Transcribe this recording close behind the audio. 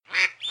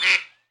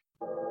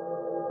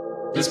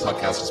This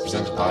podcast is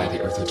presented by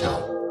the Earth Hotel.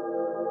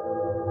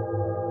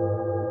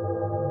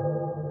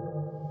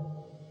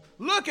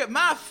 Look at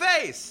my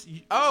face.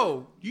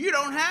 Oh, you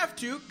don't have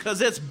to, because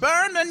it's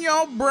burned in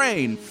your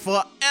brain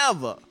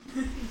forever.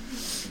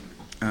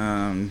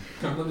 I'm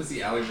going to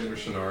see Alexander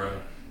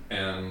Shannara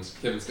and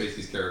Kevin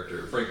Spacey's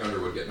character, Frank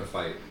Underwood, get in a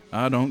fight.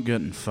 I don't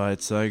get in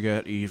fights, I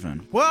get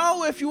even.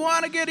 Well, if you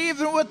want to get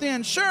even with the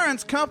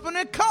insurance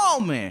company, call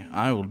me.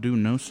 I will do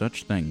no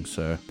such thing,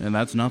 sir. And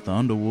that's not the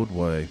Underwood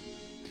way.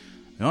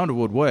 The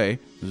Underwood way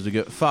is to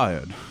get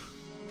fired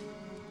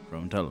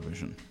from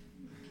television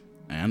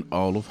and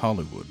all of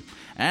Hollywood.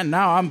 And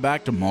now I'm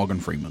back to Morgan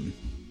Freeman.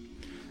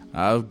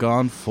 I've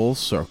gone full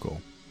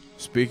circle.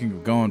 Speaking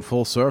of going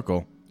full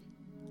circle,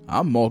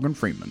 I'm Morgan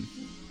Freeman,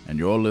 and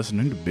you're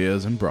listening to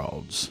Beers and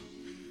Broads.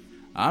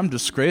 I'm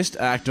disgraced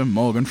actor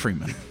Morgan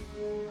Freeman.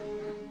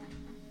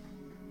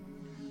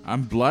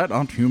 I'm blight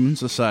on human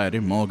society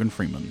Morgan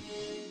Freeman.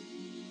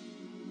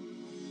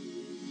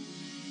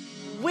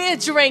 We're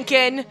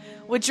drinking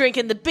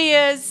the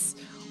beers,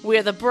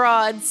 we're the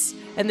broads,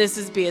 and this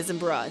is Beers and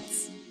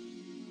Broads.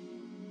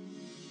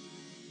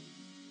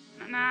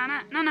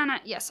 No.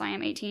 Yes, I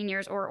am 18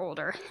 years or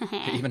older.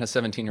 Even a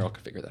 17-year-old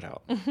could figure that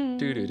out.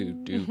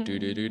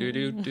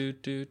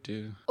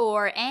 Do.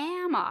 Or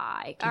am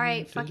I? All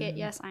right, fuck it.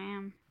 Yes, I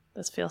am.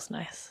 This feels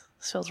nice.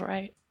 This feels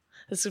right.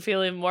 This will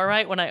feel even more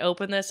right when I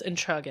open this and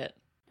chug it.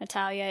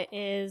 Natalia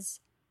is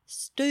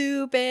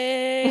stupidly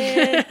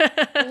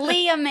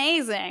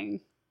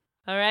amazing.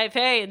 All right,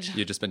 Paige.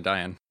 You've just been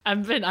dying.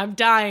 I'm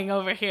dying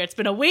over here. It's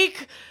been a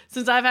week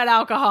since I've had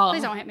alcohol.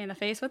 Please don't hit me in the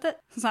face with it.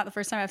 It's not the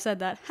first time I've said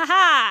that. Ha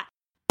ha!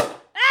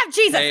 Ah,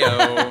 Jesus!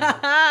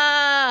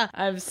 Heyo.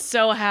 I'm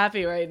so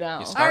happy right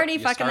now. Already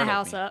fucking the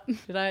house up.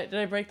 Did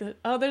I break the?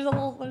 Oh, there's a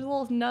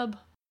little nub,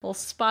 little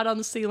spot on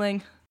the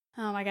ceiling.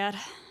 Oh my god.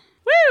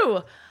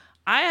 Woo!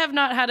 I have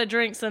not had a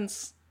drink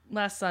since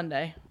last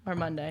Sunday or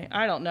Monday.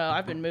 I don't know.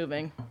 I've been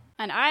moving.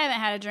 And I haven't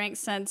had a drink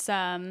since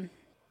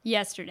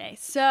yesterday.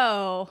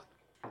 So,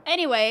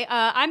 anyway,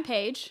 I'm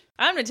Paige.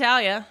 I'm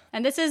Natalia.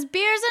 And this is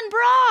Beers and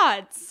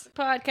Broads.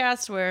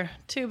 Podcast where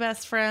two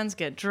best friends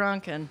get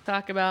drunk and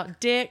talk about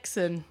dicks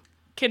and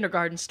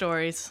kindergarten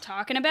stories.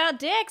 Talking about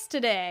dicks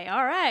today.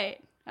 All right.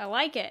 I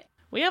like it.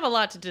 We have a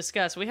lot to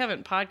discuss. We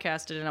haven't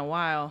podcasted in a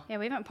while. Yeah,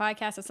 we haven't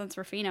podcasted since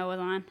Rufino was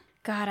on.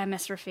 God, I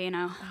miss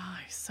Rufino. Oh,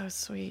 he's so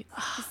sweet.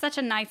 He's such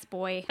a nice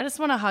boy. I just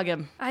want to hug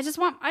him. I just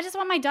want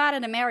my daughter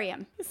to marry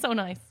him. He's so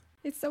nice.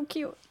 It's so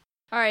cute.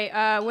 All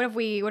right, what have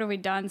we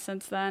done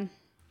since then?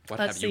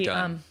 Let's have you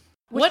done?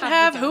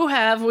 Who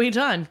have we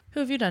done?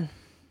 Who have you done?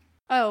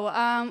 Oh,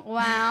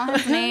 well,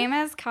 his name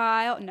is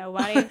Kyle.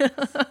 Nobody.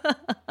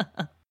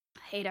 I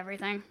hate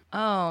everything.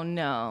 Oh,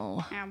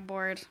 no. I'm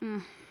bored.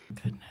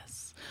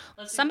 Goodness.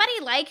 Somebody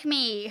like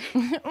me.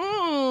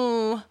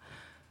 Ooh.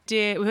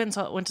 We went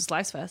to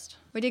Slice Fest.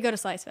 We did go to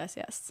Slice Fest,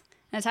 yes.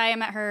 Natalia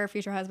met her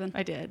future husband.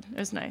 I did. It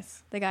was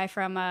nice. The guy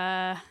from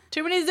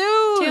Too Many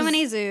Zoos. Too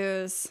Many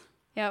Zoos.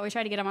 Yeah, we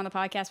tried to get him on the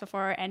podcast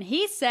before, and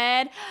he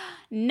said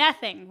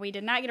nothing. We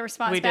did not get a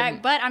response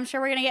back, but I'm sure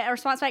we're going to get a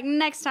response back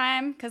next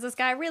time, because this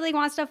guy really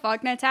wants to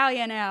fuck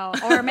Natalia now.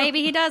 Or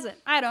maybe he doesn't.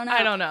 I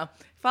don't know.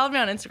 Followed me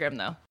on Instagram,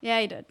 though. Yeah,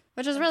 he did,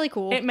 which is really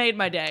cool. It made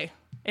my day.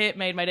 But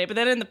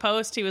then in the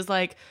post, he was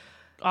like,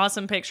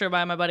 awesome picture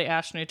by my buddy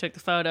Ashton who took the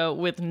photo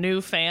with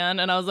new fan.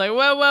 And I was like,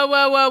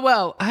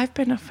 whoa. I've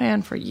been a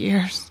fan for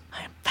years.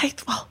 I am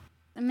faithful.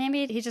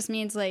 Maybe he just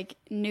means like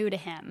new to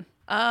him.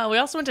 We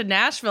also went to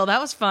Nashville. That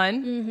was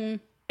fun. Mm-hmm.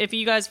 If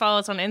you guys follow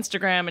us on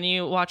Instagram and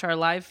you watch our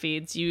live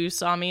feeds, you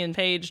saw me and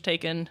Paige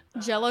taking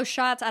Jello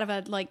shots out of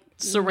a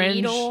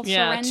syringe,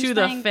 syringe to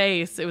thing. The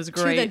face. It was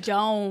great. To the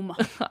dome.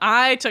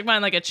 I took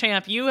mine like a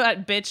champ. You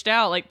had bitched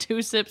out like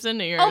 2 sips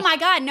into yours. Oh my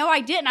god, no,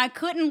 I didn't. I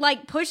couldn't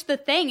push the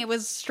thing. It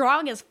was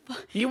strong as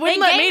fuck. You wouldn't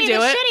let me do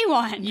it. Shitty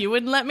one. You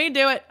wouldn't let me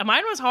do it.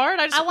 Mine was hard.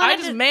 I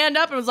just manned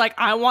up and was like,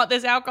 I want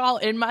this alcohol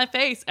in my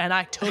face, and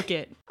I took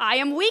it. I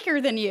am weaker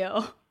than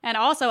you, and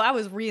also I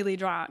was really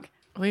drunk.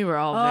 We were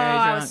all very drunk.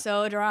 I was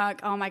so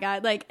drunk. Oh my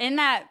god! In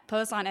that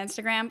post on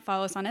Instagram,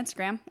 follow us on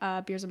Instagram,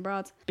 Beers and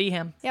Broads. Be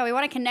him. Yeah, we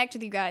want to connect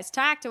with you guys.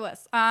 Talk to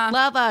us.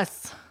 Love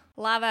us.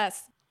 Love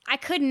us. I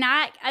could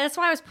not. That's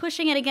why I was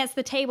pushing it against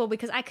the table,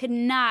 because I could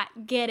not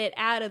get it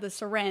out of the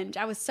syringe.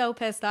 I was so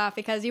pissed off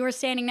because you were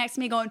standing next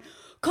to me going,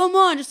 "Come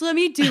on, just let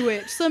me do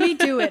it. Just let me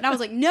do it." And I was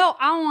like, "No,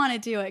 I want to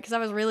do it," because I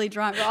was really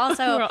drunk. But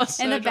also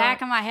in the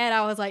back of my head,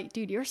 I was like,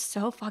 "Dude, you're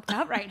so fucked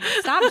up right now.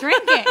 Stop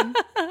drinking."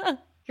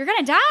 You're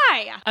going to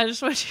die. I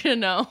just want you to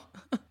know,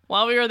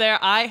 while we were there,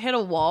 I hit a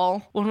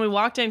wall when we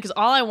walked in, because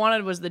all I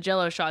wanted was the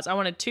Jello shots. I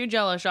wanted 2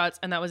 Jello shots,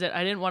 and that was it.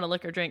 I didn't want a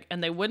liquor drink,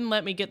 and they wouldn't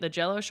let me get the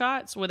Jello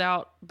shots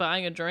without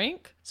buying a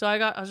drink. So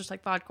I was just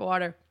like, vodka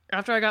water.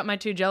 After I got my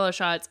 2 Jello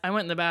shots, I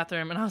went in the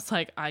bathroom, and I was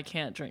like, I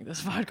can't drink this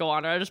vodka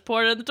water. I just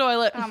poured it in the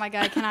toilet. Oh my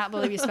God, I cannot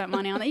believe you spent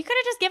money on that. You could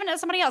have just given it to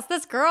somebody else.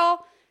 This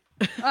girl...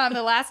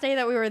 the last day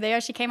that we were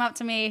there, she came up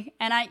to me,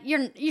 and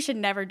you should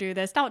never do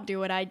this. Don't do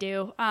what I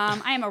do.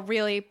 I am a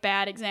really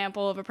bad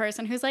example of a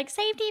person who's like,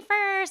 safety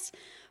first.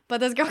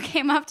 But this girl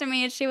came up to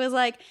me, and she was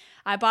like,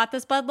 I bought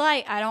this Bud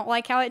Light. I don't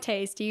like how it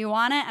tastes. Do you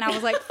want it? And I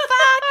was like,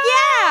 fuck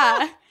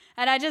yeah.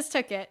 And I just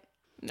took it.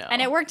 No.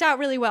 And it worked out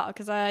really well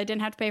because I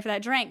didn't have to pay for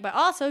that drink. But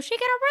also, she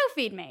could have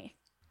roofied me.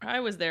 I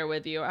was there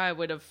with you. I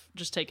would have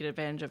just taken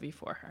advantage of you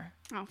for her.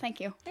 Oh, thank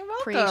you. You're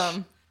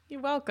welcome.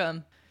 You're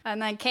welcome. And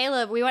then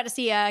Caleb, we went to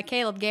see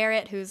Caleb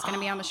Garrett, who's going to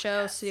be on the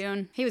show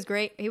soon. He was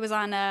great. He was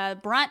on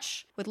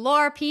Brunch with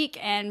Laura Peak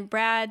and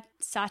Brad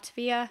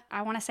Sativa.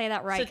 I want to say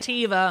that right.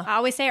 Sativa. I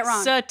always say it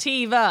wrong.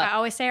 Sativa. I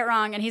always say it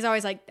wrong. And he's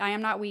always like, I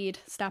am not weed.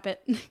 Stop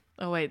it.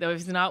 Oh, wait. Though, if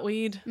it's not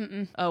weed?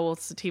 Mm-mm. Oh, well,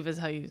 sativa is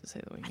how you say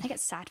the weed. I think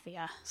it's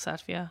Sativa.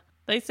 Sativa.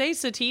 They say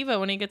sativa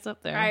when he gets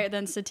up there. All right,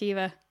 then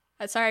Sativa.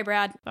 Sorry,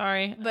 Brad.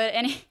 Sorry. But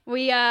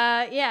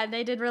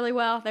they did really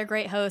well. They're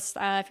great hosts.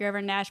 If you're ever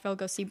in Nashville,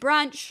 go see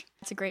Brunch.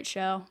 It's a great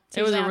show.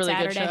 It was a usually on really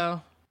Saturday. good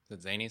show.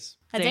 Is it Zanies?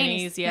 At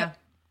Zanies, yeah.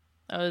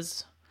 Yep.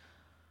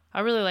 I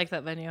really like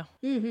that venue.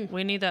 Mm-hmm.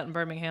 We need that in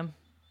Birmingham.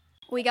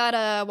 We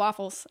got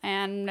waffles,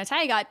 and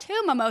Natalia got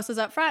 2 mimosas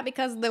up front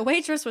because the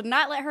waitress would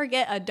not let her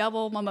get a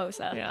double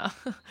mimosa. Yeah.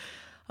 I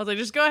was like,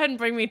 just go ahead and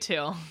bring me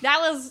 2. That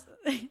was...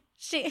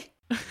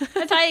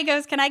 Natalia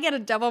goes, can I get a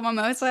double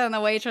mimosa? And the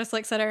waitress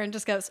looks at her and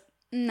just goes,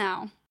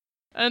 no.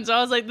 And so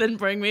I was like, then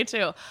bring me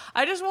 2.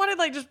 I just wanted,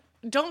 just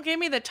don't give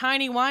me the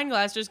tiny wine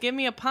glass. Just give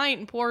me a pint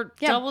and pour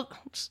double.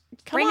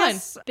 Come on.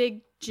 Us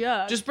big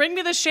jug. Just bring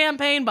me the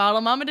champagne bottle.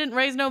 Mama didn't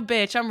raise no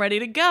bitch. I'm ready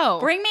to go.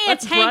 Bring me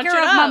Let's a tanker brunch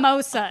it of up.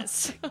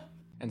 mimosas.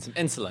 And some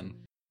insulin.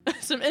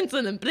 Some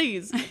insulin,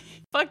 please.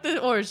 Fuck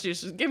the orange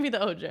juice. Just give me the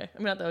OJ. I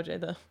mean, not the OJ,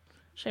 the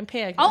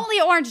champagne.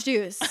 Only orange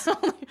juice.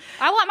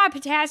 I want my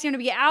potassium to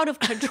be out of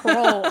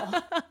control.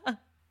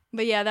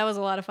 But yeah, that was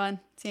a lot of fun.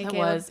 Seeing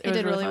Caleb. He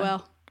did really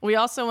well. We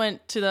also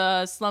went to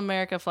the Slum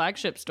America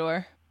flagship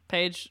store.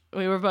 Paige,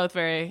 we were both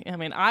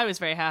I was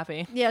very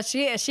happy. Yeah,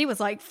 she was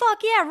like, fuck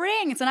yeah,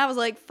 rings. And I was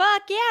like,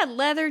 fuck yeah,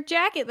 leather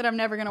jacket that I'm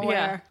never going to wear.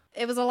 Yeah.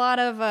 It was a lot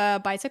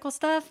of bicycle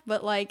stuff,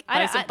 but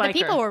the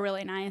people were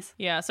really nice.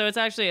 Yeah, so it's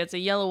a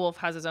Yellow Wolf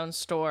has his own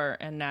store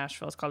in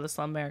Nashville. It's called the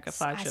Slum America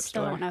flagship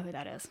store. I still don't know who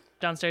that is.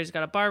 Downstairs, you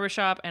got a barber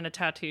shop and a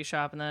tattoo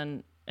shop, and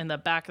then in the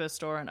back of the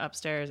store and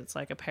upstairs, it's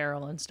like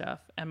apparel and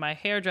stuff. And my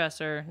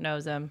hairdresser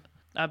knows them.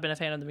 I've been a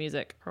fan of the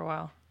music for a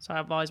while, so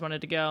I've always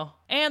wanted to go.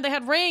 And they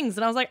had rings,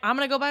 and I was like, I'm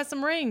going to go buy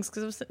some rings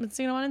because I've been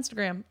seeing them on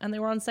Instagram, and they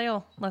were on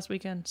sale last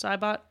weekend. So I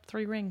bought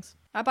 3 rings.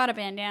 I bought a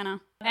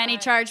bandana, and he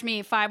charged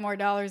me $5 more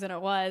than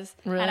it was,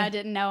 really? And I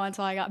didn't know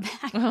until I got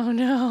back. Oh,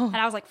 no. And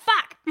I was like,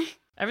 fuck.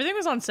 Everything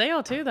was on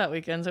sale, too, that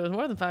weekend, so it was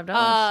more than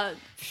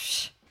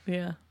 $5.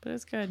 Yeah, but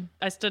it's good.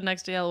 I stood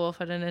next to Yellow Wolf.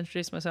 I didn't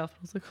introduce myself.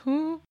 I was like,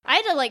 who? I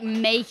had to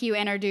make you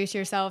introduce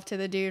yourself to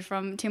the dude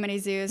from Too Many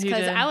Zoos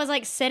because I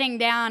was sitting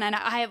down and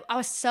I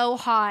was so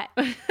hot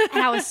and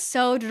I was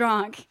so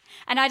drunk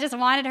and I just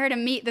wanted her to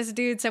meet this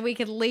dude so we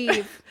could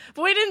leave.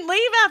 But we didn't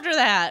leave after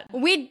that.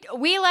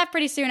 We left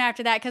pretty soon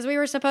after that because we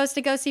were supposed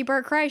to go see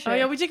Bert Kreischer. Oh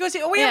yeah, we did go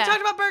see. Oh, we haven't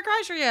talked about Bert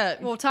Kreischer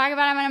yet. We'll talk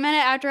about him in a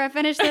minute after I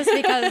finish this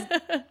because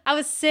I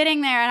was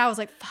sitting there and I was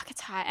like, "Fuck,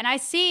 it's hot," and I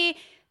see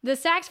the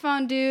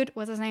saxophone dude.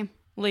 What's his name?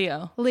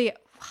 Leo.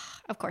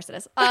 Of course it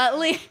is.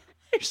 Leo.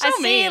 You're so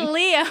mean. See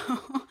Leo.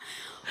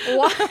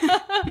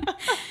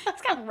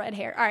 He's got red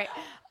hair. All right.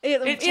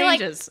 It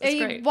changes. It's he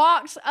great.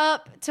 walks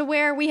up to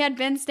where we had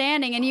been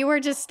standing, and you were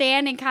just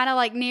standing kind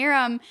of near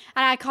him.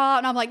 And I call out,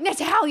 and I'm like,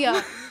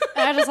 Natalia.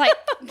 And I just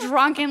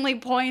drunkenly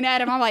point at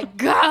him. I'm like,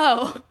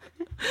 go.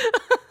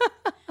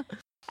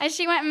 And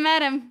she went and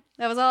met him.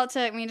 That was all it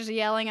took, me just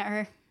yelling at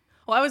her.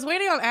 Well, I was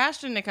waiting on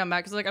Ashton to come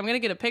back because I'm going to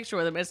get a picture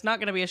with him. It's not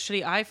going to be a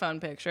shitty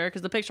iPhone picture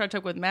because the picture I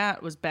took with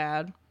Matt was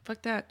bad.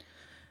 Fuck that.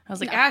 I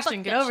was like,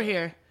 Ashton, get over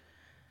here.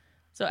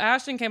 So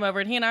Ashton came over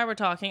and he and I were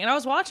talking and I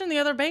was watching the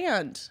other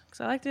band because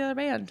I like the other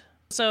band.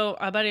 So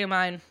a buddy of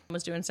mine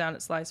was doing sound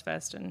at Slice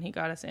Fest and he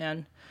got us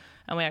in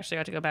and we actually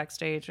got to go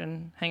backstage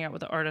and hang out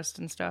with the artist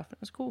and stuff. It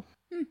was cool.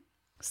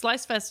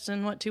 Slice Fest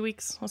in 2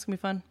 weeks? What's going to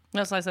be fun?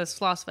 No, Slice Fest,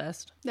 Floss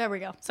Fest. There we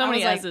go. So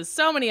many S's.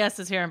 So many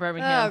S's here in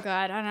Birmingham. Oh,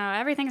 God. I don't know.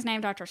 Everything's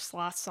named after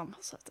Sloss.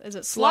 Is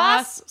it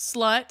Sloss?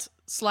 Slut?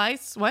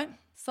 Slice? What?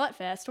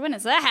 Slutfest. When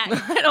is that?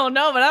 I don't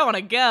know, but I want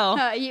to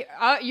go.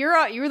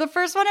 You're the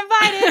first one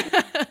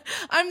invited.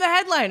 I'm the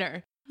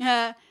headliner.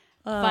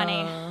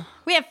 Funny.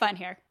 We have fun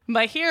here.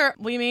 By here,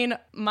 we mean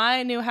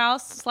my new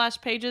house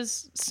 /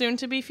 Paige's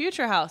soon-to-be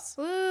future house.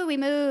 Ooh, we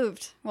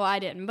moved. Well, I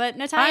didn't, but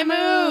Natalia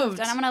moved.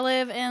 And I'm going to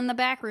live in the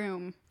back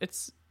room.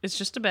 It's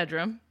just a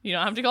bedroom. You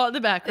don't have to call it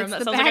the back room.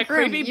 That sounds like a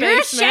creepy You're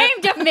basement.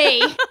 Ashamed of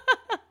me.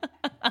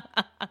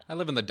 I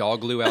live in the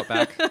dog glue out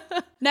back.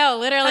 No,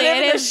 literally,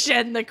 it is a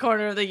shed in the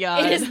corner of the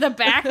yard. It is the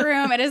back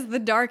room. It is the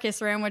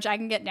darkest room, which I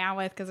can get down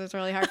with because it's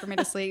really hard for me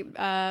to sleep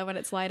when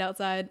it's light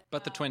outside.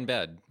 But the twin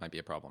bed might be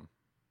a problem.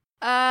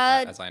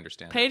 As I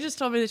understand. Paige has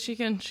told me that she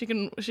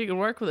can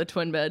work with a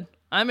twin bed.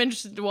 I'm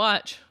interested to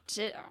watch.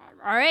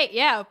 All right,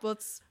 yeah,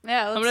 let's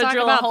I'm gonna talk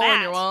drill about a hole that.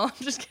 in your wall.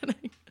 I'm just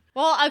kidding.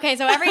 Well, okay,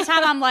 so every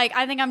time I'm like,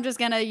 I think I'm just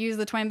gonna use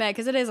the twin bed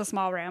because it is a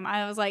small room.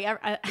 I was like,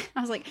 I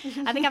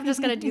think I'm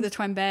just gonna do the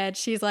twin bed.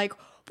 She's like,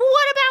 but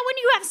what about when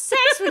you have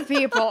sex with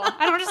people? And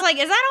I'm just like,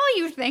 is that all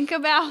you think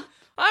about?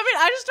 I mean,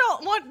 I just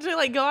don't want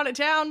to go out of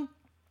town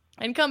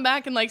and come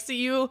back and like see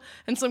you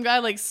and some guy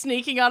like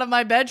sneaking out of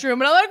my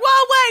bedroom, and I'm like,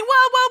 whoa, wait,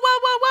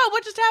 whoa,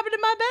 what just happened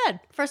in my bed?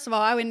 First of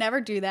all, I would never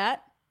do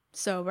that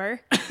sober.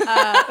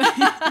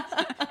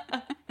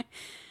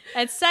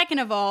 And second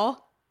of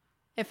all,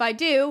 if I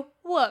do,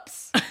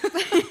 whoops.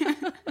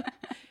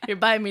 You're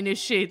buying me new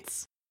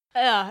sheets.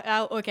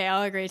 Okay,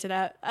 I'll agree to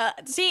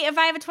that. See, if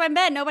I have a twin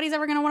bed, nobody's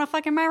ever gonna want to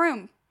fuck in my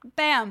room.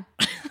 Bam.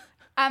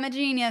 I'm a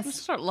genius.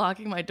 Start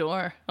locking my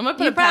door. I'm gonna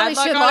put You a probably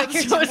padlock should on lock it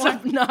your so it's door.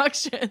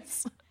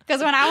 obnoxious.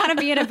 Because when I want to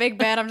be in a big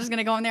bed, I'm just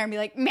gonna go in there and be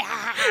like, Meh.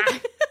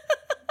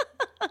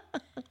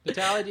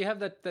 Natalia, do you have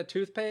that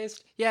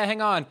toothpaste? Yeah,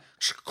 hang on.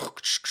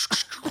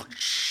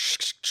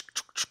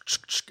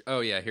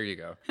 Oh yeah, here you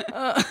go.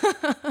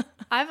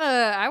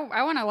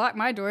 I want to lock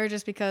my door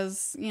just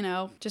because,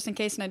 just in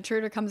case an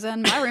intruder comes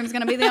in, my room's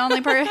gonna be the only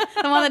the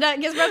one that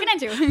gets broken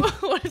into.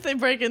 What if they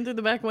break in through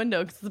the back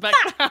window? Because it's the back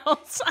of the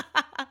house.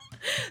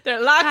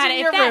 They're locked God, in if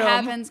your that room.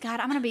 happens, God,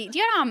 I'm gonna be. Do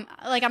you know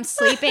I'm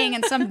sleeping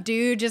and some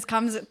dude just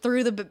comes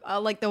through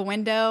the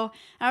window,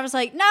 and I was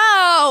like,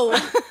 no.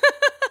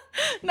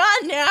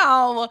 Not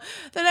now.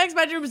 The next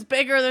bedroom is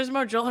bigger. There's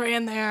more jewelry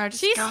in there.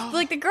 Just She's go.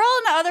 like the girl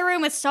in the other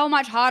room is so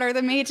much hotter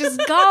than me.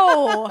 Just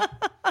go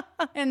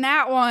in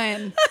that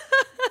one.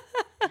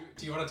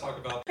 Do you want to talk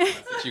about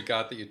That you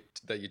got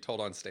that you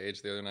told on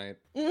stage the other night.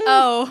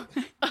 Oh,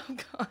 Oh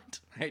God.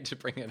 I hate to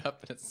bring it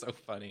up, but it's so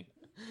funny.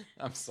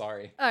 I'm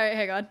sorry. all right,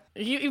 hang on.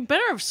 You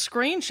better have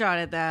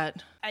screenshotted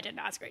that. I did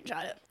not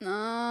screenshot it.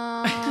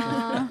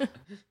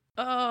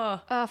 Oh.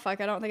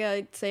 Fuck, I don't think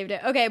I saved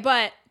it. Okay,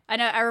 but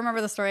I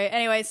remember the story.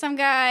 Anyway, some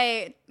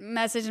guy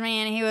messaged me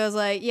and he was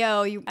like,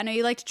 yo, I know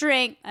you like to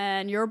drink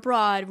and you're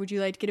abroad. Would you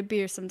like to get a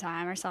beer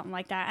sometime or something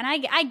like that? And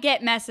I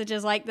get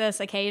messages like this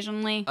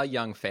occasionally. A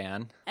young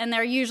fan. And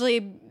they're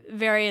usually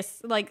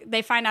various, like,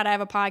 they find out I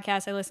have a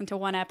podcast, they listen to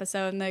one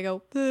episode and they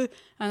go, and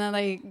then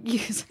they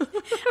use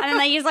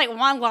like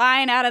one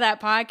line out of that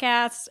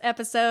podcast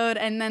episode,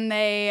 and then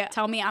they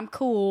tell me I'm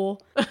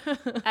cool, and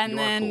You are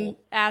then cool.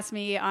 ask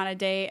me on a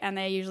date, and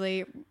they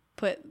usually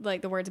put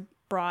like the words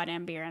broad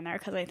and beer in there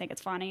because they think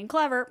it's funny and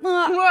clever.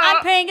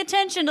 I'm paying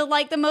attention to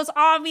like the most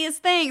obvious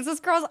things. This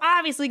girl's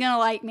obviously gonna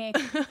like me.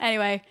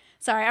 Anyway,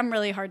 sorry, I'm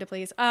really hard to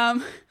please.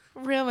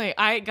 Really?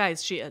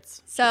 Guys, she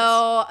is.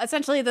 So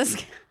essentially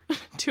this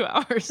 2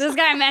 hours. This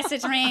guy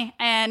messaged me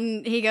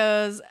and he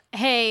goes,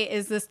 hey,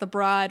 is this the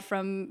broad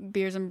from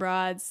Beers and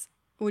Broads?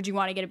 Would you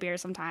want to get a beer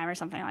sometime or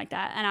something like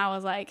that? And I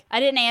was like, I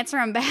didn't answer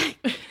him back.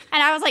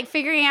 And I was like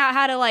figuring out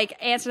how to like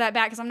answer that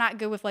back because I'm not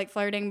good with like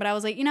flirting. But I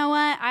was like, you know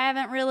what? I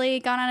haven't really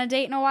gone on a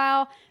date in a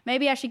while.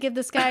 Maybe I should give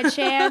this guy a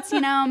chance.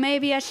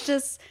 Maybe I should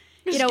just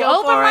go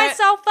open for it.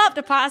 myself up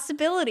to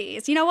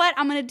possibilities. You know what?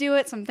 I'm going to do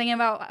it. So I'm thinking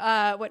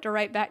about what to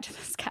write back to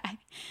this guy.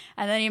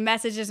 And then he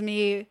messages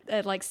me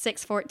at like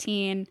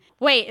 6:14.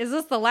 Wait, is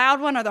this the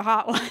loud one or the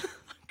hot one?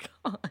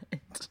 God.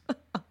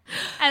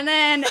 And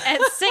then at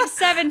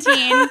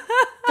 6:17,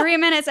 3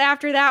 minutes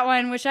after that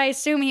one, which I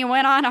assume he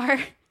went on our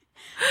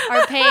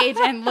page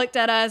and looked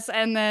at us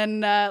and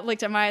then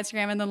looked at my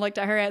Instagram and then looked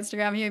at her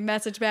Instagram. He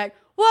messaged back,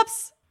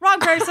 whoops, wrong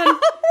person.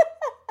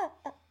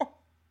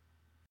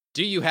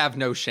 Do you have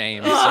no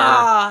shame, sir?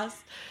 Ah,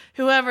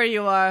 whoever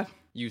you are.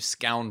 You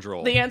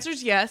scoundrel. The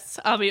answer's yes.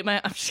 I'm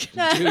just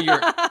kidding. Do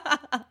your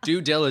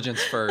due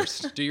diligence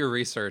first. Do your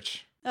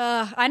research.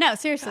 I know,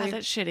 seriously. God,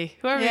 that's shitty.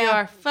 Whoever you Yeah.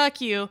 are,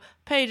 fuck you.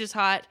 Paige is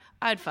hot.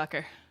 I'd fuck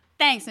her.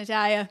 Thanks,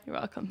 Natalia. You're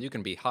welcome. You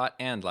can be hot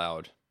and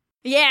loud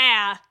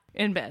Yeah,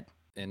 In bed.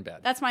 in bed.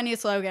 that's my new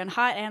slogan,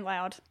 hot and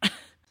loud.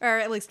 Or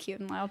at least cute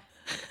and loud.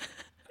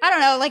 I don't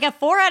know, like a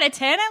 4 out of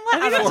 10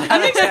 and loud? 4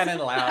 out of 10 and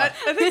loud.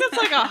 I think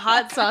that's like a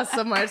hot sauce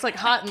somewhere. It's like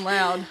hot and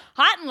loud.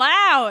 Hot and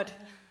loud.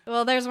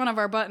 Well, there's one of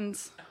our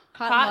buttons.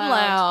 Hot and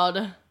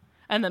loud.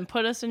 And then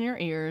put us in your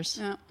ears.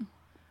 Yeah.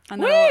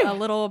 And then a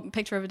little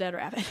picture of a dead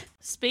rabbit.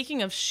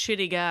 Speaking of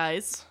shitty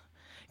guys,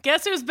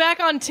 guess who's back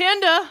on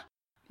Tinder?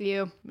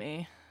 You.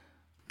 Me.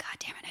 God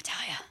damn it,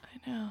 Natalia.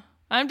 I know.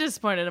 I'm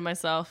disappointed in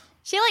myself.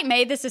 She like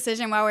made this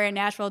decision while we were in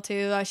Nashville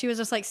too. She was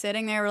just like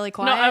sitting there really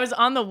quiet. No, I was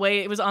on the way.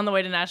 It was on the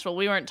way to Nashville.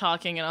 We weren't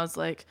talking, and I was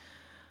like,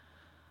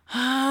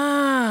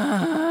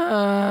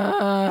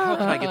 How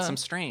can I get some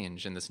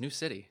strange in this new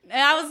city?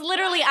 And I was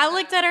literally, I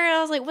looked at her and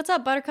I was like, "What's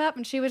up, Buttercup?"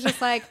 And she was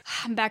just like,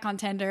 "I'm back on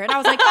Tinder." And I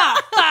was like,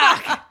 "Oh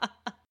fuck."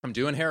 I'm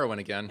doing heroin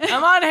again.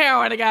 I'm on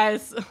heroin,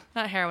 guys.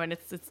 Not heroin.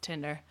 It's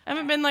Tinder. I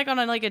haven't been like on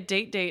a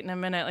date in a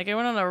minute. Like I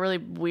went on a really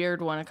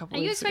weird one a couple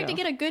Are you weeks expect to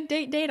ago. get a good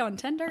date on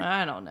Tinder?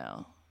 I don't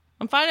know.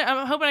 I'm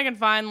hoping I can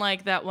find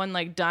like that one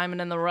like diamond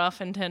in the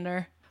rough in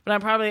Tinder, but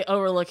I'm probably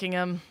overlooking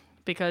him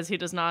because he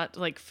does not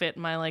like fit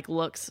my like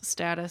looks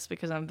status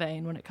because I'm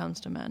vain when it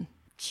comes to men.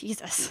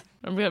 Jesus.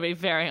 I'm gonna be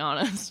very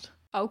honest.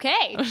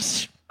 Okay.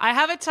 I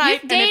have a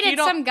type. You've and if you dated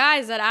don't, some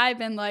guys that I've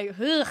been like,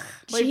 ugh.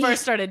 when we jeez.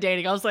 first started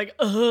dating, I was like,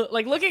 ugh.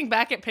 Like looking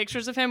back at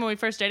pictures of him when we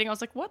first dating, I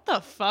was like, what the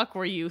fuck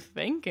were you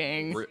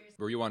thinking?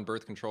 Were you on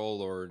birth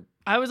control or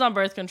I was on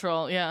birth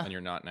control. Yeah, and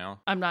you're not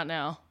now? I'm not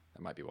now.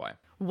 That might be why.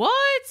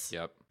 What?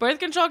 Yep. Birth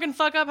control can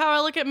fuck up how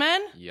I look at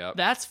men? Yep.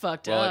 That's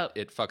fucked Well, up.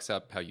 it fucks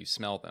up how you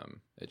smell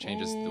them It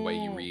changes the way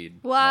you read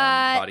What?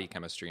 body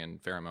chemistry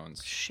and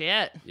pheromones.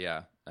 Shit.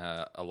 Yeah.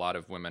 A lot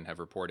of women have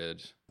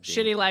reported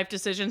Shitty life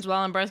decisions while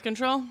on birth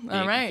control.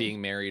 All right.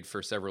 being married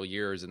for several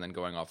years and then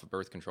going off of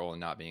birth control and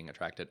not being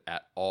attracted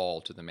at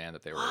all to the man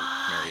that they were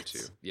married to.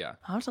 Yeah.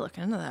 I'll have to look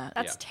into that.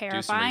 That's Yeah,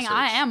 do some terrifying. research.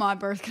 I am on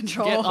birth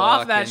control. Get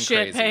off that fucking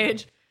shit, crazy.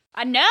 Paige.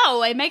 I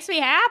know. It makes me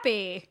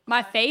happy.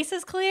 My face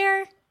is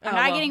clear. I'm Oh,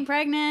 not well. getting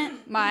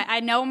pregnant. I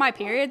know my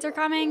periods are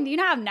coming. Do you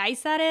know how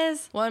nice that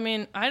is? Well, I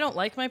mean, I don't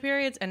like my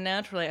periods, and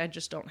naturally, I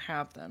just don't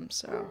have them.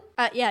 So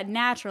Yeah,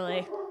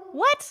 naturally.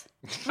 What?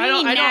 I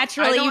don't- I don't-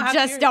 naturally, I don't you have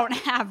just periods. don't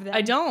have them.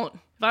 I don't.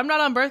 If I'm not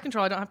on birth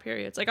control, I don't have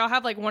periods. Like I'll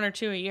have like 1 or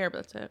 2 a year,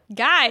 but that's it.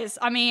 Guys,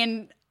 I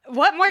mean,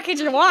 what more could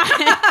you want?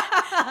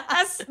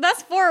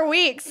 that's 4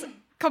 weeks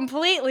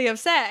completely of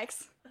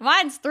sex.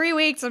 Mine's 3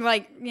 weeks and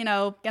like,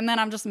 and then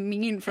I'm just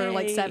mean for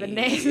like 7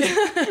 days.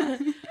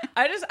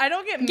 I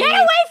don't get mean. Get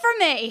away from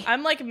me!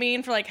 I'm like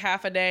mean for like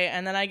half a day,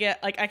 and then I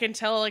get like I can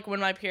tell like when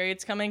my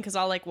period's coming because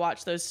I'll like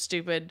watch those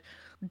stupid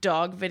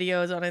dog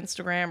videos on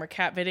Instagram or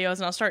cat videos,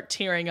 and I'll start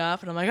tearing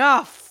up, and I'm like,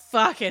 oh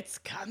fuck, it's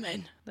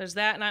coming. There's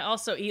that, and I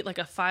also eat like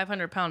a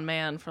 500-pound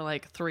man for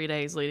like 3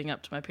 days leading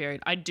up to my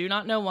period. I do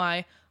not know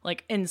why.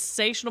 Like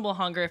insatiable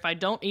hunger. If I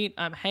don't eat,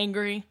 I'm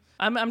hangry.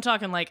 I'm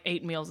talking like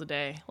 8 meals a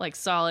day, like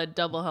solid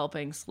double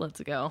helpings.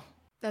 Let's go.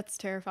 That's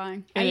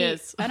terrifying. It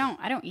is. I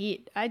don't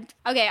eat.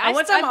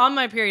 Once I'm on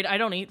my period, I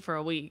don't eat for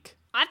a week.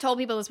 I've told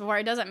people this before.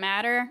 It doesn't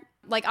matter.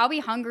 Like, I'll be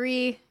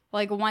hungry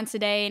like once a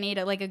day and eat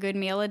like a good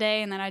meal a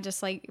day, and then I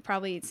just like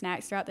probably eat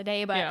snacks throughout the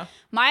day. But Yeah.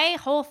 my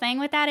whole thing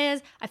with that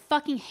is I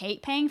fucking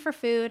hate paying for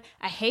food.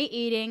 I hate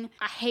eating.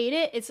 I hate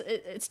it.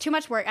 It's too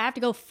much work. I have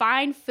to go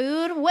find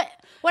food. What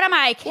am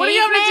I? A What do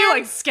you have to do? caveman?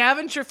 Like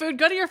scavenge your food?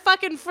 Go to your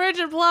fucking fridge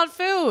and pull out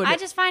food. I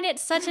just find it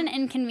such an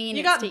inconvenience.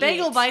 You got to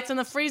bagel eat. bites in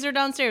the freezer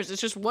downstairs.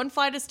 It's just one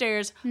flight of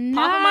stairs. No.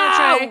 Pop them on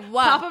a tray.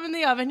 Pop them in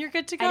the oven. You're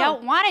good to go. I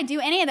don't want to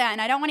do any of that,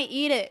 and I don't want to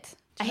eat it.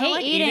 I you not hate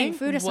like eating. eating?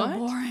 Food is What? so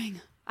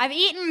boring. I've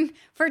eaten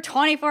for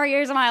 24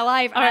 years of my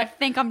life, and All I right.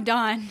 think I'm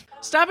done.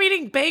 Stop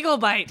eating bagel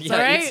bites. Yeah, all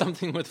right? eat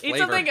something with Eat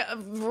flavor.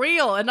 something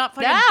real and not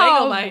fucking No.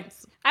 bagel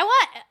bites.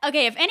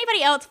 Okay, if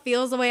anybody else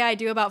feels the way I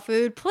do about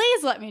food,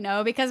 please let me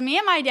know, because me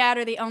and my dad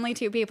are the only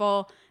two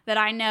people that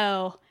I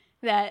know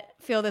that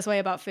feel this way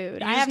about food.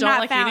 You I just have don't not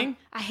like found. eating?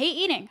 I hate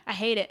eating. I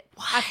hate it.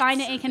 I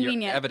find it You're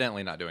inconvenient.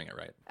 evidently not doing it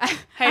right.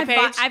 Hey,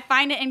 Paige. I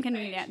find it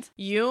inconvenient.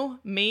 You,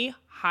 me,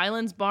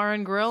 Highlands Bar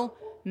and Grill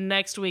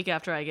next week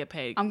after I get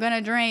paid. I'm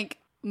gonna drink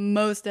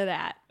most of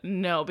that.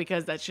 No,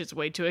 because that shit's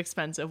way too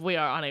expensive. We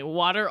are on a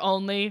water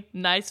only,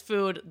 nice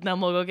food. Then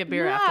we'll go get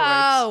beer afterwards.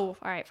 Oh,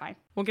 all right, fine.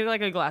 We'll get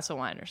like a glass of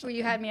wine or Well, something.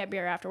 you had me at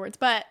beer afterwards,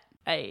 but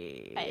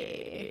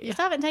Hey. you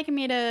still haven't taken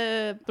me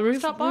to The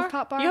rooftop bar?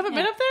 Rooftop bar? You haven't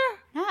been Yeah. up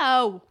there?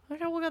 No.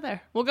 Okay, we'll go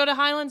there. We'll go to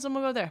Highlands and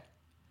we'll go there.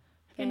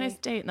 Have a nice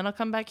date. And then I'll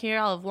come back here.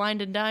 I'll have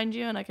wined and dined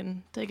you and I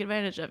can take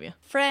advantage of you.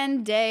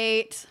 Friend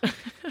date.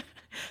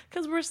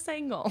 Because we're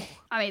single.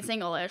 I mean,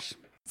 single-ish.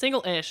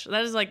 Single-ish.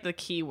 That is like the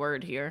key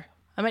word here.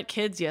 I met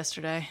kids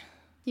yesterday.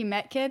 You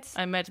met kids?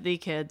 I met the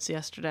kids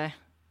yesterday.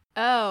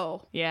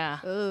 Oh. Yeah.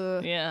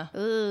 Ugh. Yeah.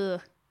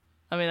 Ugh.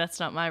 I mean, that's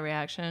not my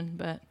reaction,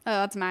 but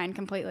Oh, that's mine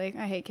completely.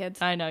 I hate kids.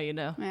 I know you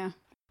know. Yeah.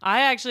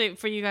 I actually,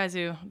 for you guys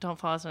who don't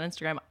follow us on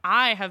Instagram,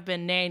 I have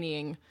been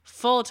nannying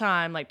full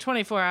time, like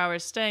 24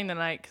 hours, staying the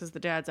night because the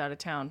dad's out of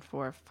town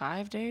for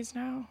 5 days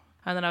now.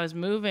 And then I was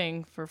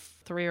moving for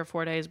 3 or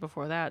 4 days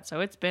before that. So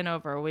it's been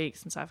over a week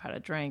since I've had a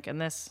drink. And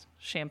this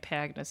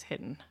champagne is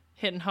hitting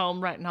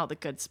home right in all the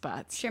good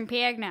spots.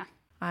 Champagne.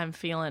 I'm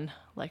feeling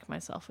like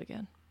myself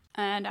again.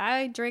 And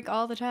I drink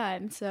all the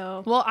time,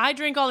 so. Well, I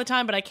drink all the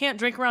time, but I can't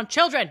drink around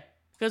children.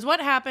 Because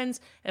what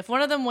happens if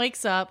one of them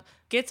wakes up,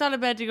 gets out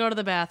of bed to go to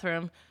the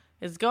bathroom,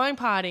 is going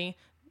potty,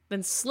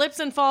 then slips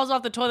and falls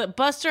off the toilet,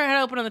 busts her head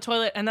open on the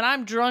toilet, and then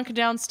I'm drunk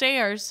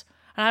downstairs,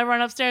 and I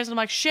run upstairs and I'm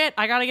like, shit,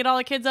 I gotta get all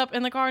the kids up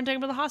in the car and take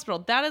them to the hospital.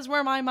 That is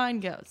where my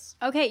mind goes.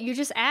 Okay, you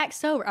just act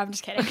sober. I'm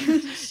just kidding.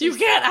 You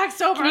can't act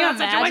sober Can in you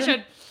that imagine?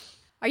 situation.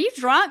 Are you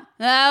drunk?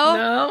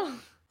 No. No.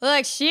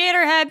 Look, she hit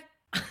her head.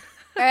 All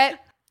right,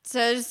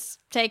 so just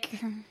take.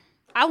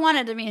 I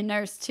wanted to be a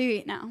nurse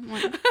too. Now,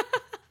 when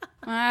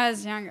I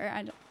was younger,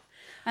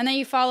 and then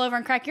you fall over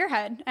and crack your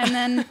head, and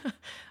then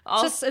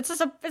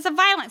it's a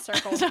violent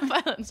circle. It's a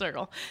violent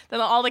circle. Then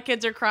all the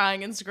kids are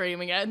crying and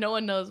screaming. No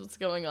one knows what's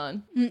going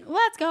on.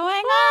 What's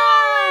going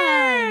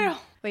on?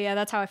 But yeah,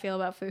 that's how I feel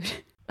about food.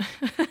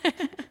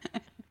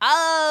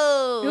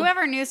 Oh.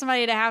 Whoever knew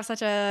somebody to have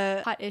such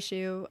a hot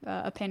issue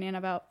opinion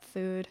about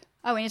food?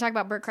 Oh, we need to talk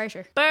about Bert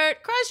Kreischer. Bert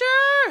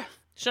Kreischer!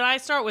 Should I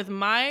start with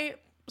my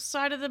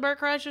side of the Bert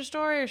Kreischer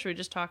story, or should we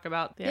just talk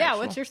about the Yeah, actual?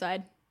 what's your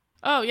side?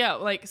 Oh, yeah,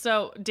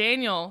 so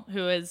Daniel,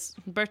 who is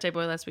birthday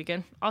boy last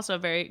weekend, also a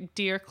very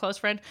dear, close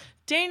friend.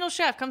 Daniel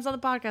Chef comes on the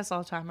podcast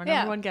all the time, our Yeah.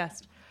 number one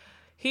guest.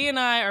 He and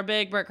I are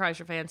big Bert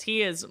Kreischer fans.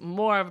 He is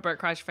more of a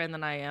Bert Kreischer fan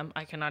than I am.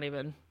 I cannot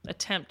even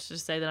attempt to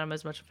say that I'm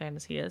as much a fan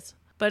as he is.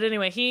 But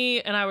anyway,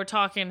 he and I were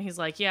talking. He's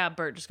like, yeah,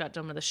 Bert just got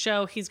done with the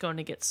show. He's going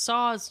to get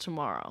saws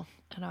tomorrow.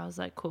 And I was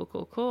like,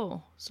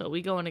 cool. So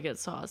we going to get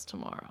saws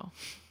tomorrow.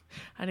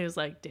 And he was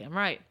like, damn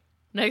right.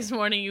 Next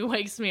morning, he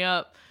wakes me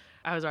up.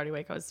 I was already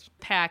awake. I was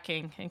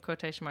packing, in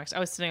quotation marks. I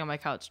was sitting on my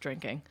couch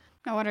drinking.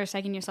 No wonder it's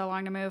taking you so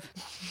long to move.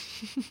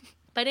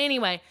 But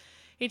anyway,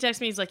 he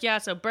texts me. He's like, yeah,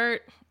 so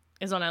Bert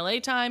is on LA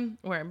time.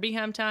 We're in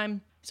Beeham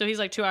time. So he's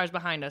like 2 hours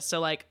behind us. So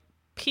like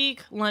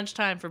peak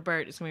lunchtime for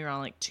Bert is going to be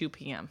around like 2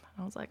 p.m.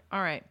 I was like,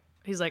 all right.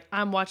 He's like,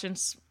 I'm watching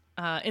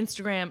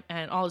Instagram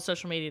and all the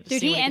social media to Dude,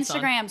 see he when he gets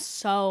on. Instagrams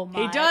so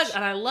much. He does,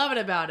 and I love it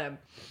about him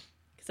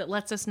because it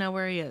lets us know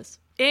where he is.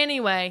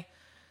 Anyway,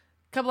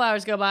 a couple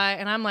hours go by,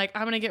 and I'm like,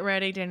 I'm going to get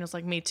ready. Daniel's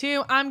like, me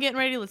too. I'm getting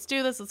ready. Let's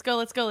do this. Let's go,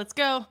 let's go, let's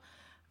go.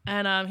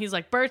 And he's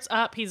like, Bert's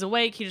up. He's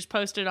awake. He just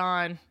posted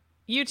on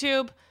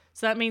YouTube.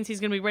 So that means he's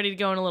going to be ready to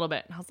go in a little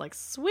bit. And I was like,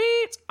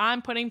 sweet.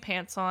 I'm putting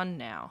pants on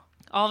now.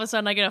 All of a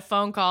sudden, I get a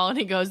phone call, and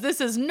he goes,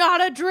 this is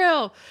not a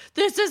drill.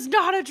 This is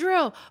not a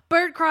drill.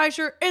 Bert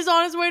Kreischer is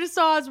on his way to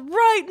Saws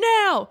right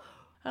now.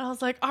 And I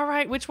was like, all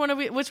right, which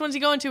one's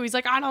he going to? He's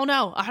like, I don't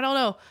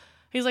know.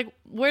 He's like,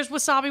 where's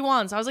Wasabi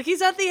Wands? I was like,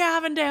 he's at the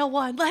Avondale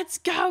one. Let's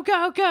go,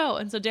 go, go.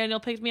 And so Daniel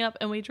picked me up,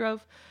 and we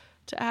drove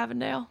to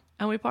Avondale,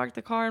 and we parked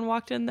the car and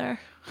walked in there.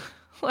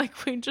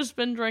 Like we'd just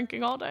been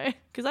drinking all day.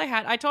 Because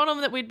I told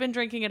him that we'd been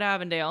drinking at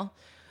Avondale,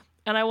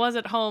 and I was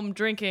at home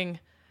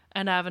drinking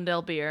an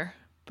Avondale beer,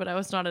 but I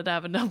was not at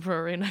Avondale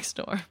Brewery next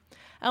door.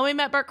 And we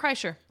met Bert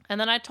Kreischer. And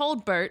then I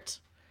told Bert,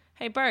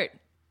 hey, Bert,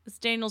 it's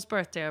Daniel's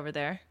birthday over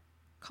there.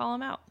 Call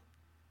him out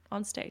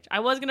on stage. I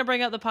was going to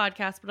bring up the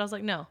podcast, but I was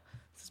like, no,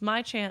 this is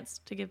my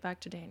chance to give back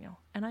to Daniel.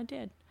 And I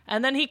did.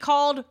 And then he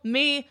called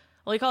me,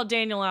 he called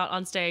Daniel out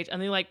on stage,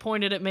 and he like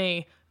pointed at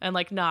me and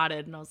like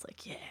nodded. And I was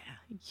like, yeah,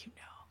 you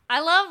know. I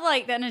love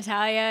like that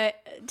Natalia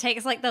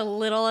takes like the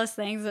littlest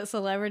things that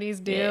celebrities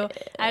do. Yeah.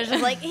 I was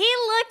just like, he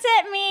looked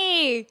at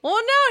me. Well,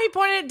 no, he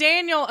pointed at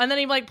Daniel, and then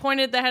he like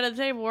pointed at the head of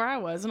the table where I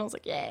was, and I was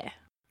like, yeah.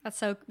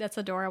 That's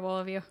adorable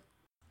of you.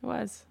 It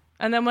was.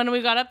 And then when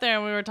we got up there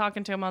and we were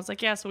talking to him, I was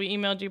like, yeah, so we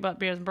emailed you about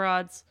Beers and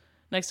Broads.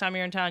 Next time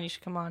you're in town, you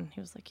should come on.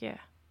 He was like, yeah,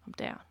 I'm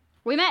down.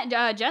 We met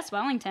Jess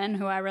Wellington,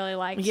 who I really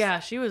liked. Yeah,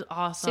 she was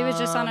awesome. She was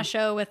just on a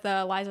show with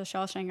Liza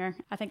Schlesinger.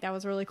 I think that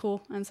was really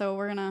cool. And so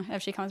we're going to,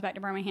 if she comes back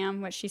to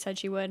Birmingham, which she said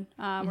she would,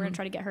 we're going to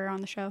try to get her on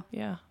the show.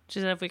 Yeah.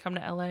 She said if we come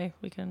to LA,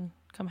 we can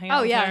come hang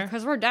out with her. Oh, yeah, her.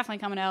 because we're definitely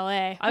coming to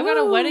LA. I've got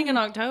a wedding in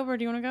October.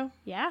 Do you want to go?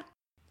 Yeah.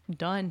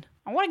 Done.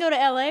 I want to go to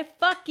LA.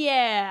 Fuck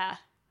yeah.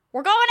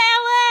 We're going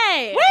to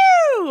LA.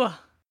 Woo!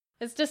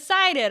 It's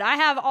decided. I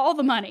have all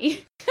the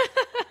money.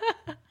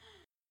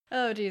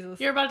 Oh, Jesus.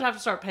 You're about to have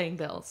to start paying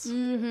bills.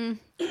 Mm-hmm.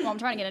 Well, I'm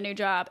trying to get a new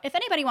job. If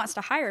anybody wants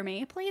to hire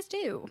me, please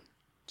do.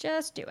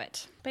 Just do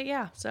it. But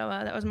yeah, so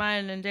that was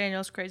mine and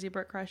Daniel's crazy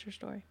Bert Kreischer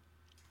story.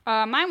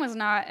 Mine was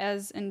not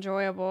as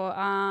enjoyable.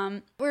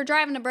 We were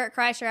driving to Bert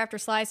Kreischer after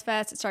Slice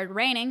Fest. It started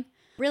raining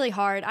really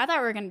hard. I thought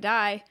we were going to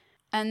die.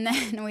 And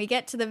then we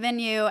get to the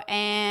venue,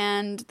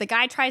 and the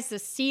guy tries to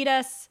seat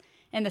us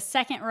in the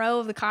second row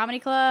of the comedy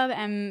club.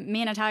 And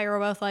me and Natalia were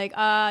both like,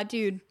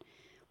 dude,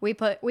 we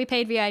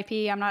paid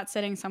VIP. I'm not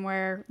sitting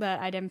somewhere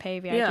that I didn't pay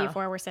VIP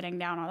for. We're sitting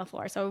down on the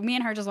floor. So me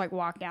and her just like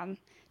walked down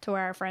to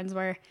where our friends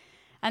were.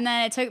 And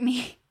then it took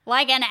me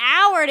like an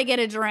hour to get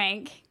a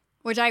drink,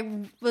 which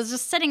I was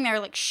just sitting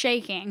there like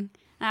shaking.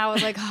 And I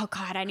was like, oh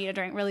God, I need a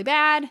drink really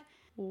bad.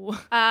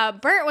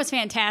 Bert was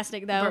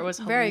fantastic though. Bert was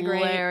very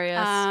hilarious.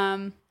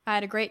 Great. I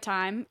had a great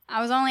time.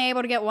 I was only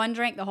able to get one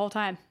drink the whole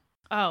time.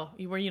 Oh,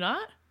 were you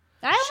not?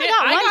 I only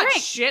got one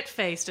drink.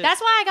 Shit-faced.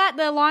 That's why I got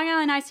the Long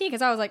Island iced tea,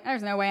 because I was like,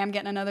 there's no way I'm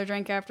getting another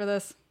drink after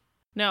this.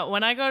 No,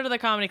 when I go to the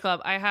comedy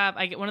club,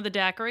 I get one of the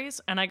daiquiris,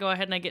 and I go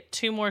ahead and I get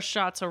 2 more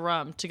shots of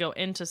rum to go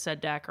into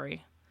said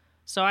daiquiri.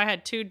 So I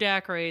had 2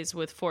 daiquiris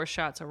with 4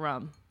 shots of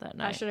rum that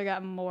night. I should have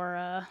gotten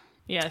more.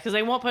 Yeah, because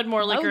they won't put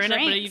more liquor in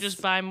drinks. it, but you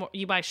just buy more.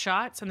 You buy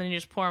shots, and then you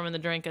just pour them in the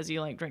drink as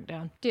you like drink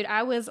down. Dude,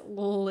 I was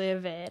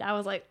livid. I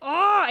was like, oh,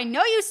 I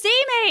know you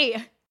see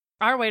me.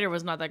 Our waiter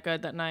was not that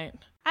good that night.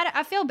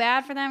 I feel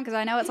bad for them because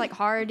I know it's like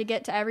hard to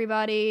get to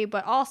everybody,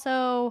 but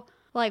also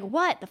like,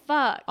 what the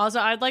fuck? Also,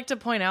 I'd like to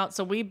point out,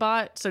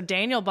 so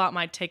Daniel bought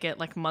my ticket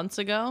like months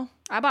ago.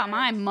 I bought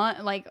mine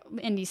like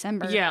in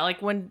December. Yeah,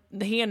 like when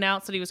he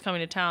announced that he was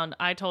coming to town,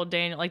 I told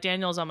Daniel, like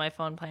Daniel's on my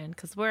phone plan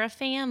because we're a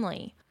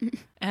family.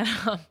 And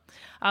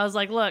I was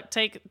like, look,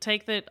 take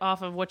that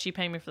off of what you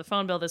pay me for the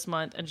phone bill this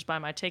month and just buy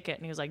my ticket.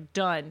 And he was like,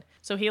 done.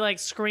 So he like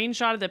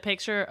screenshotted the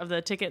picture of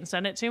the ticket and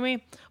sent it to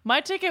me.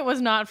 My ticket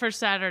was not for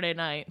Saturday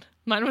night.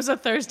 Mine was a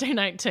Thursday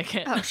night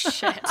ticket. Oh,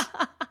 shit.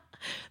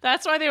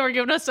 That's why they were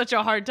giving us such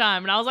a hard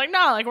time. And I was like,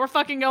 no, like we're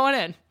fucking going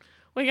in.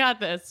 We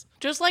got this.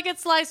 Just like at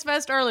Slice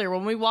Fest earlier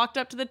when we walked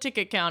up to the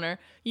ticket counter.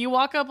 You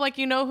walk up like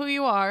you know who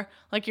you are.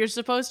 Like you're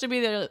supposed to be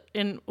there.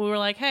 And we were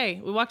like,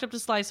 hey, we walked up to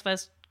Slice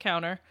Fest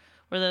counter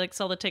where they like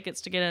sell the tickets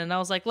to get in. And I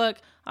was like, look,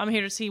 I'm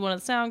here to see one of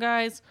the sound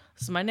guys.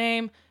 This is my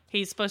name.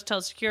 He's supposed to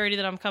tell security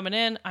that I'm coming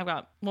in. I've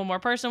got one more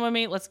person with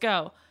me. Let's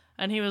go.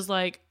 And he was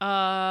like,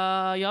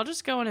 y'all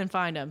just go in and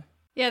find him.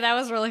 Yeah, that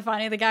was really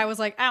funny. The guy was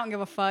like, I don't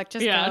give a fuck.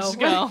 Just go. Just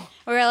go.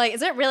 We were like,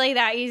 is it really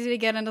that easy to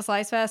get into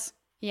Slice Fest?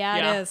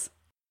 Yeah, it is.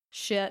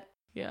 Shit.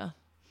 Yeah.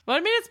 Well, I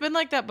mean, it's been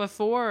like that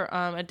before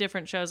at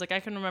different shows. Like,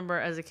 I can remember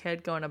as a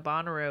kid going to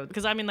Bonnaroo.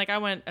 Because, I mean, like, I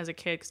went as a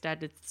kid because Dad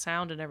did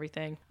sound and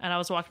everything. And I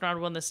was walking around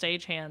with one of the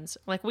stagehands.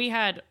 Like, we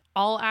had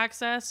all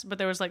access, but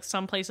there was, like,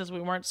 some places we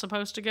weren't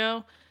supposed to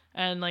go.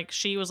 And, like,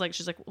 she's like,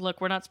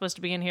 look, we're not supposed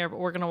to be in here, but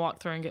we're going to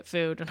walk through and get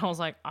food. And I was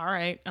like, all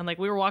right. And, like,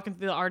 we were walking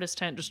through the artist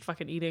tent just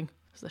fucking eating.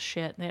 It was the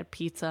shit. They had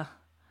pizza.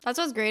 That's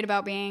what's great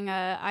about being,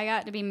 I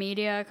got to be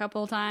media a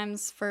couple of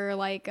times for,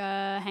 like,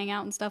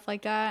 hangout and stuff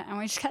like that. And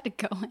we just got to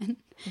go in.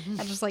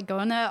 I just, like, go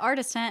in the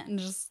artist tent and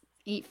just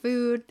eat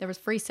food. There was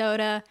free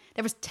soda.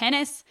 There was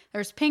tennis. There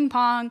was ping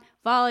pong,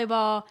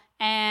 volleyball,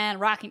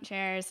 and rocking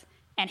chairs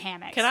and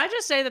hammocks. Can I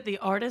just say that the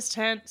artist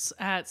tents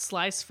at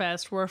Slice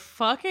Fest were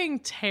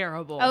fucking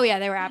terrible? Oh, yeah,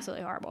 they were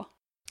absolutely horrible.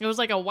 It was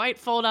like a white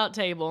fold-out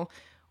table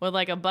with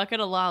like a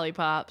bucket of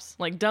lollipops,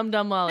 like Dum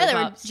Dum No,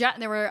 lollipops.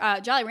 there were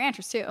Jolly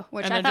Ranchers, too,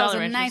 which And I the thought was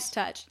Jolly a nice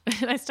Ranchers.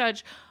 touch. Nice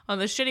touch on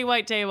the shitty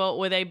white table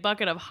with a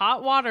bucket of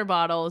hot water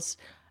bottles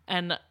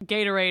and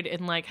Gatorade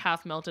in like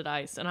half melted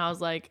ice. And I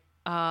was like,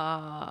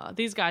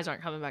 these guys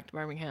aren't coming back to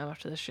Birmingham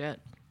after this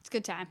shit. It's a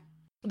good time.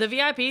 The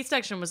VIP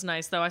section was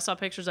nice, though. I saw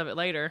pictures of it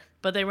later,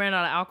 but they ran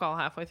out of alcohol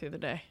halfway through the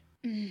day.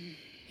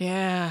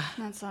 Yeah.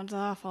 That sounds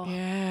awful.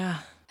 Yeah.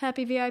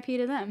 Happy VIP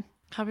to them.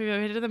 Happy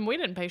birthday to them. We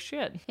didn't pay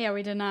shit. Yeah,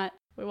 we did not.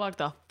 We walked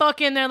the fuck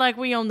in there like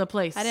we own the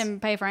place. I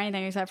didn't pay for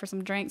anything except for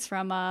some drinks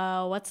from,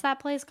 what's that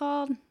place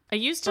called?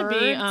 It used to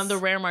be Birds? the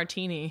Rare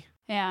Martini.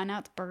 Yeah, now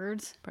it's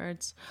Birds.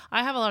 Birds.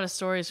 I have a lot of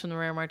stories from the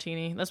Rare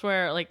Martini. That's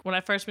where, like, when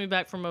I first moved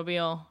back from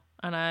Mobile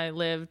and I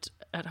lived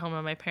at home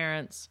with my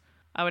parents,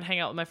 I would hang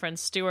out with my friends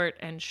Stuart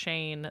and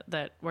Shane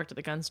that worked at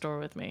the gun store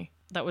with me.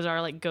 That was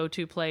our, like,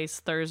 go-to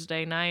place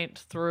Thursday night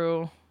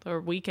through the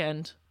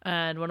weekend.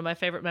 And one of my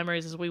favorite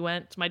memories is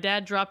my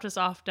dad dropped us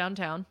off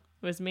downtown.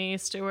 It was me,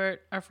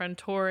 Stuart, our friend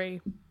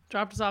Tori,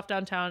 dropped us off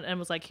downtown and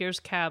was like, here's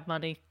cab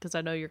money because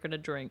I know you're going to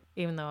drink,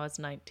 even though I was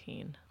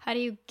 19. How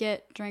do you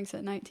get drinks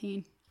at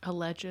 19?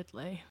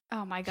 Allegedly.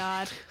 Oh my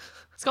God.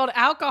 It's called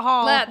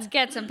alcohol. Let's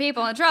get some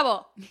people in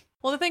trouble.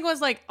 Well, the thing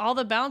was, like, all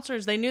the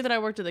bouncers, they knew that I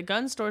worked at the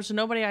gun store, so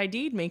nobody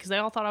ID'd me because they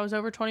all thought I was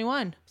over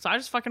 21. So I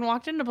just fucking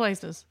walked into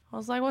places. I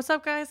was like, what's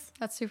up, guys?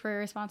 That's super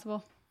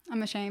irresponsible.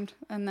 I'm ashamed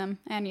of them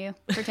and you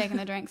for taking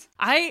the drinks.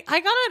 I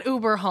got an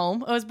Uber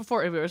home. It was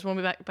before Uber. It was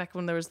when back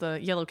when there was the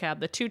yellow cab,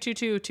 the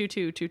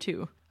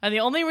 222-2222. And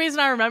the only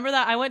reason I remember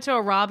that, I went to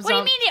a Rob Zombie.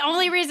 What do you mean the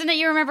only reason that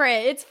you remember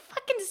it? It's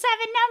fucking 7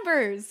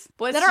 numbers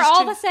Well, that it's are just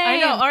all too- the same. I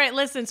know. All right,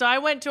 listen. So I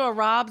went to a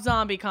Rob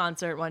Zombie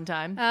concert one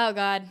time. Oh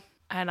God.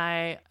 And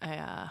I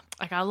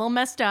got a little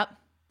messed up.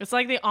 It's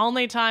like the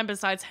only time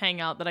besides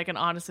Hangout that I can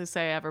honestly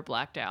say I ever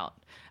blacked out.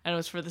 And it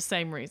was for the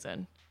same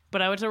reason.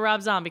 But I went to a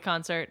Rob Zombie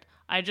concert.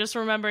 I just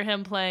remember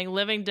him playing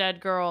Living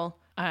Dead Girl,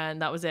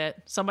 and that was it.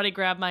 Somebody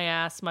grabbed my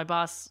ass. My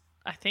boss,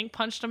 I think,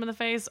 punched him in the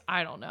face.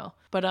 I don't know.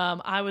 But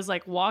I was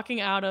like walking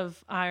out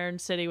of Iron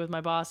City with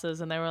my bosses,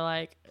 and they were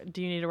like,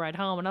 do you need a ride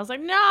home? And I was like,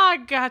 no, I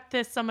got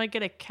this. I'm going to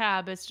get a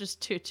cab. It's just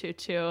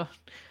 222.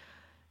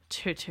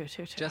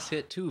 222. Just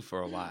hit 2 for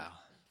a while.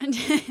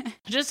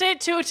 Just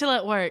hit 2 till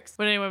it works.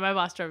 But anyway, my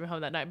boss drove me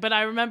home that night. But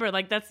I remember,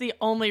 like, that's the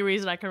only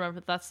reason I can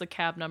remember that's the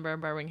cab number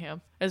in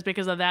Birmingham. Is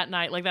because of that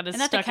night. Like, that is Isn't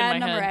that the stuck in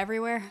cab my number head.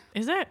 everywhere?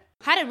 Is it?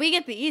 How did we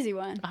get the easy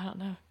one? I don't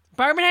know.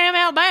 Birmingham,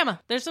 Alabama.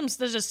 There's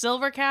a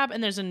silver cab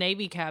and there's a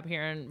navy cab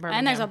here in Birmingham.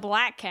 And there's a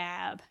black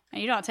cab.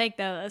 And you don't take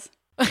those.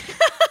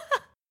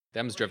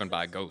 Them's driven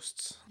by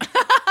ghosts.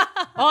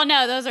 Well,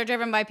 no, those are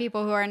driven by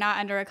people who are not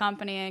under a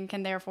company and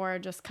can therefore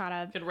just kind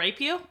of... Could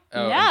rape you?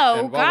 Oh, No,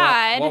 and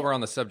God. While we're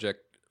on the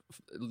subject,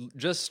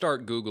 just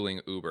start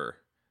Googling Uber.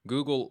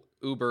 Google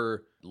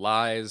Uber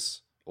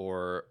lies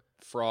or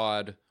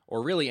fraud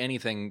or really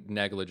anything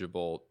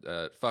negligible.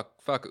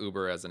 Fuck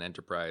Uber as an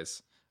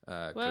enterprise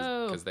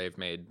Whoa. because they've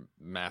made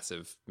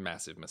massive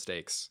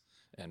mistakes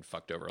and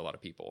fucked over a lot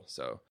of people.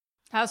 So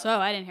How so?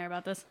 I didn't hear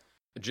about this.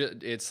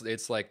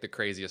 it's like the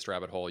craziest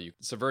rabbit hole. You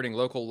subverting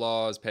local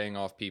laws, paying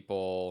off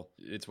people.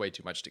 It's way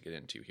too much to get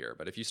into here.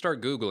 But if you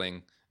start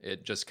Googling,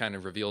 it just kind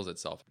of reveals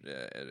itself.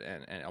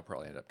 And I'll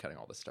probably end up cutting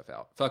all this stuff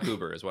out. Fuck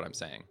Uber is what I'm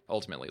saying.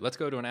 Ultimately, let's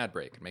go to an ad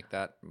break and make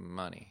that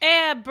money.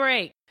 Ad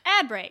break.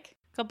 Ad break.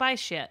 Go buy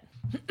shit.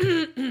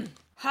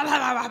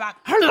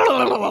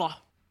 Are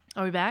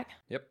we back?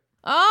 Yep.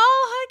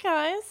 Oh, hi,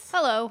 guys.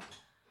 Hello.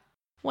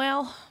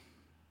 Well,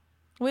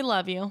 we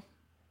love you.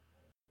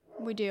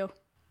 We do.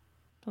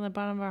 From the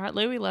bottom of our heart.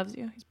 Louie loves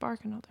you. He's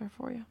barking out there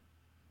for you.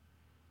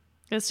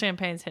 This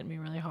champagne's hitting me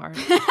really hard.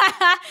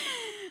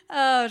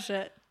 Oh,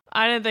 shit.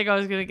 I didn't think I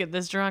was going to get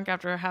this drunk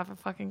after half a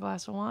fucking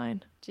glass of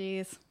wine.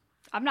 Jeez.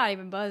 I'm not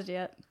even buzzed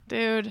yet.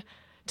 Dude,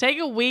 take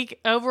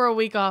over a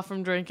week off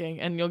from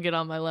drinking and you'll get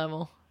on my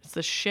level. It's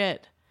the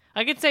shit.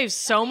 I could save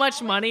so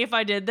much money if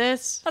I did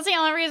this. That's the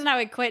only reason I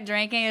would quit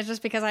drinking is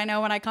just because I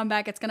know when I come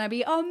back it's going to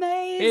be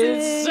amazing.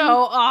 It's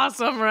so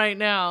awesome right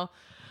now.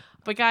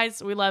 But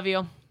guys, we love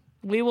you.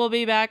 We will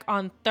be back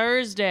on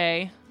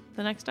Thursday,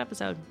 the next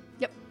episode.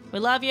 Yep. We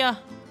love you.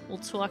 We'll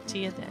talk to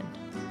you then.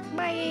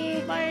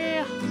 Bye.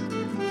 Bye.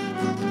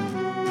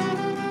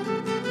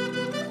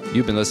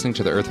 You've been listening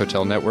to the Earth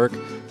Hotel Network.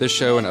 This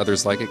show and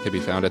others like it can be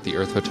found at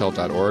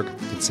theearthhotel.org.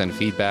 You can send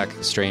feedback,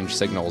 strange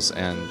signals,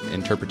 and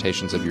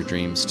interpretations of your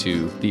dreams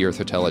to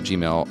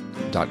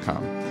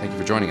theearthhotel@gmail.com. Thank you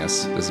for joining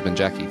us. This has been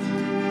Jackie.